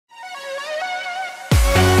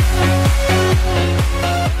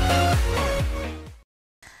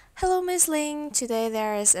Miss Ling. Today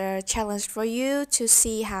there is a challenge for you to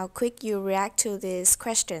see how quick you react to these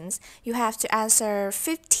questions. You have to answer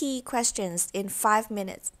 50 questions in 5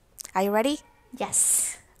 minutes. Are you ready?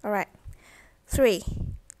 Yes. Alright. 3,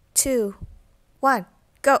 2, 1,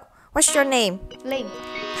 go. What's your name? Ling.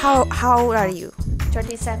 How old are you?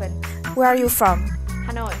 27. Where are you from?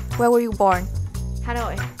 Hanoi. Where were you born?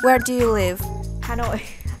 Hanoi. Where do you live? Hanoi.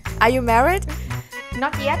 Are you married?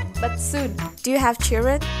 Not yet, but soon. Do you have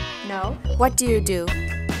children? No. What do you do?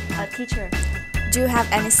 A teacher. Do you have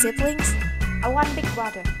any siblings? One big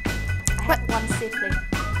brother. I have one sibling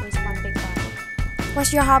who is one big brother.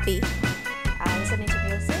 What's your hobby? Listening to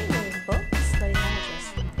music, reading books, studying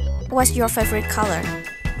languages. What's your favorite color?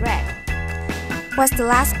 Red. What's the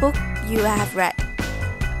last book you have read?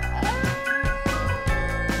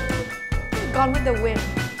 Gone with the Wind.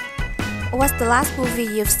 What's the last movie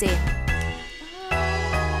you've seen?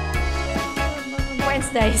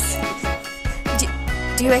 Wednesdays.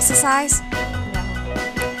 Do you exercise? No.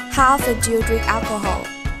 How often do you drink alcohol?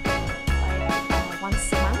 Like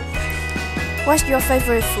once a month. What's your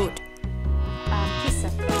favorite food? Pizza.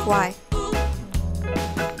 Why?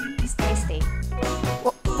 It's tasty.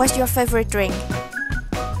 What's your favorite drink?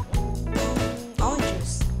 Orange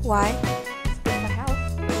juice. Why? It's good for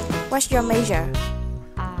health. What's your major?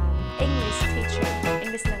 English teacher.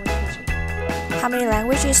 English language teacher. How many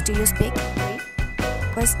languages do you speak? 3.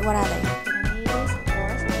 What are they? Vietnamese, of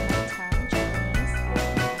course, Thai, Japanese,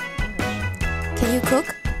 and English. Can you cook?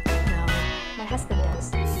 No, my husband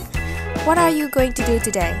does. What are you going to do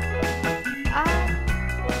today?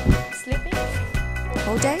 Sleeping?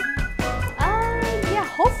 All day? Yeah,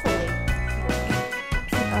 hopefully.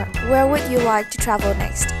 Where would you like to travel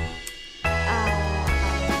next?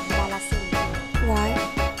 Why?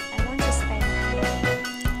 I want to spend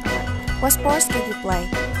time. What sports can you play?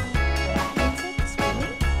 Badminton,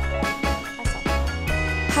 swimming. That's all.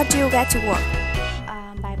 How do you get to work?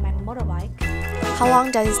 By my motorbike. How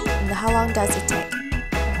long does it take?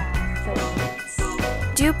 About 30 minutes.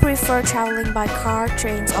 Do you prefer traveling by car,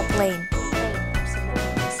 trains, or plane? Plane, absolutely.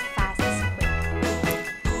 It's fast, it's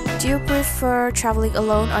quick. Do you prefer traveling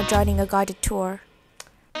alone or joining a guided tour?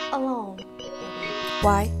 Alone.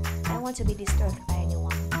 Why? I don't want to be disturbed by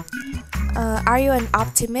anyone. Are you an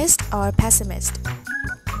optimist or a pessimist?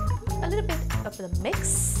 A little bit of the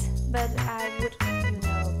mix, but I would,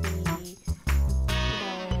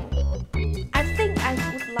 I think I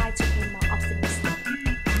would like to be more optimistic.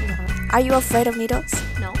 Are you afraid of needles?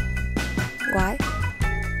 No, Why? I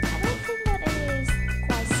don't think that it is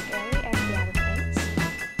quite scary as the other things.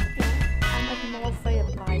 I'm more afraid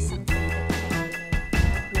by something that can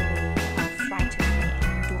really frighten me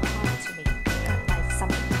and do harm to me, like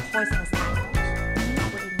some poisonous animals. I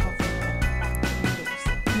would be more afraid than needles.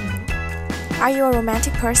 Are you a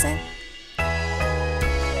romantic person? 70%.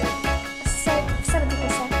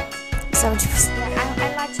 70%. Yeah, I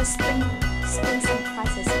like to spring some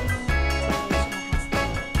prices to my husband.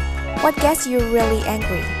 What gets you really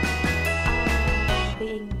angry?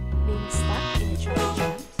 Being stuck in the traffic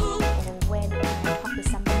jams, or when I talk to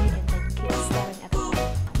somebody and they keep staring at the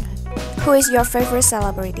phone. Who is your favorite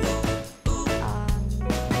celebrity?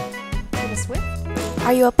 Taylor Swift?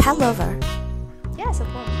 Are you a pet lover? Yes, of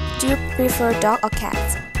course. Do you prefer dog or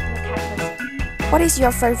cats? I'm a cat person. What is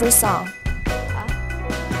your favorite song?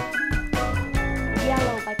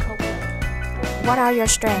 Yellow by Coldplay. What are your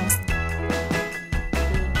strengths?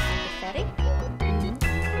 Being empathetic, being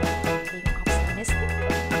optimistic.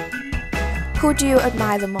 Who do you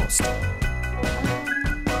admire the most?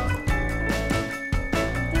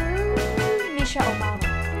 Michelle Obama.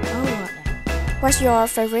 Oh. What's your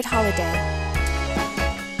favorite holiday?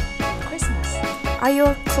 Christmas. Are you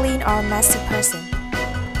a clean or messy person?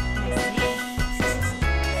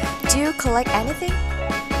 Do you collect anything?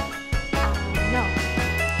 No.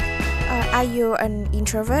 Are you an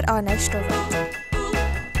introvert or an extrovert? I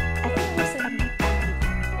think I would say I'm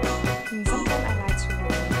ambivert. Sometimes I like to go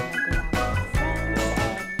out with friends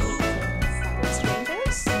and meet some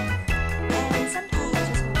strangers. And sometimes I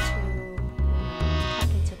just want to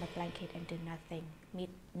tuck into my blanket and do nothing,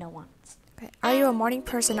 meet no one. Okay. Are you a morning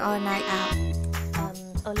person or a night owl?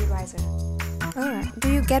 Early riser. Alright.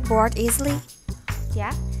 Do you get bored easily?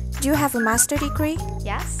 Yeah? Do you have a master degree?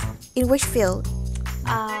 Yes? In which field?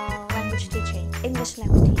 Language teaching. English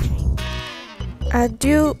language teaching.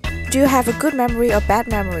 Do you have a good memory or bad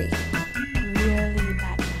memory? Really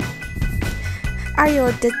bad memory.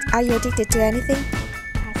 Are you addicted to anything?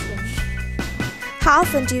 Husband. How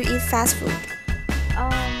often do you eat fast food?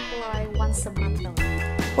 Like once a month only.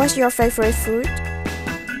 What's your favorite fruit?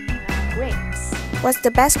 Grapes. What's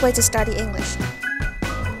the best way to study English?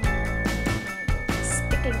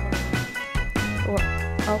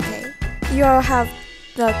 You have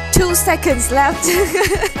the 2 seconds left.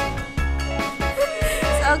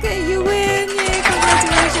 Okay, you win. Yeah,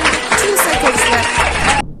 congratulations. 2 seconds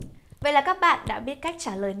left. Vậy là các bạn đã biết cách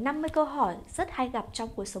trả lời 50 câu hỏi rất hay gặp trong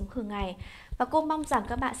cuộc sống thường ngày. Và cô mong rằng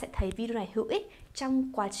các bạn sẽ thấy video này hữu ích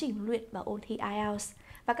trong quá trình luyện và ôn thi IELTS.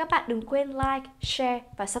 Và các bạn đừng quên like, share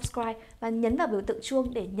và subscribe và nhấn vào biểu tượng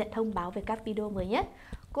chuông để nhận thông báo về các video mới nhất.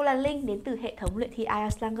 Cô là Linh đến từ hệ thống luyện thi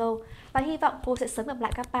IELTS LangGo và hy vọng cô sẽ sớm gặp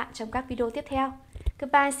lại các bạn trong các video tiếp theo.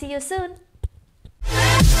 Goodbye, see you soon!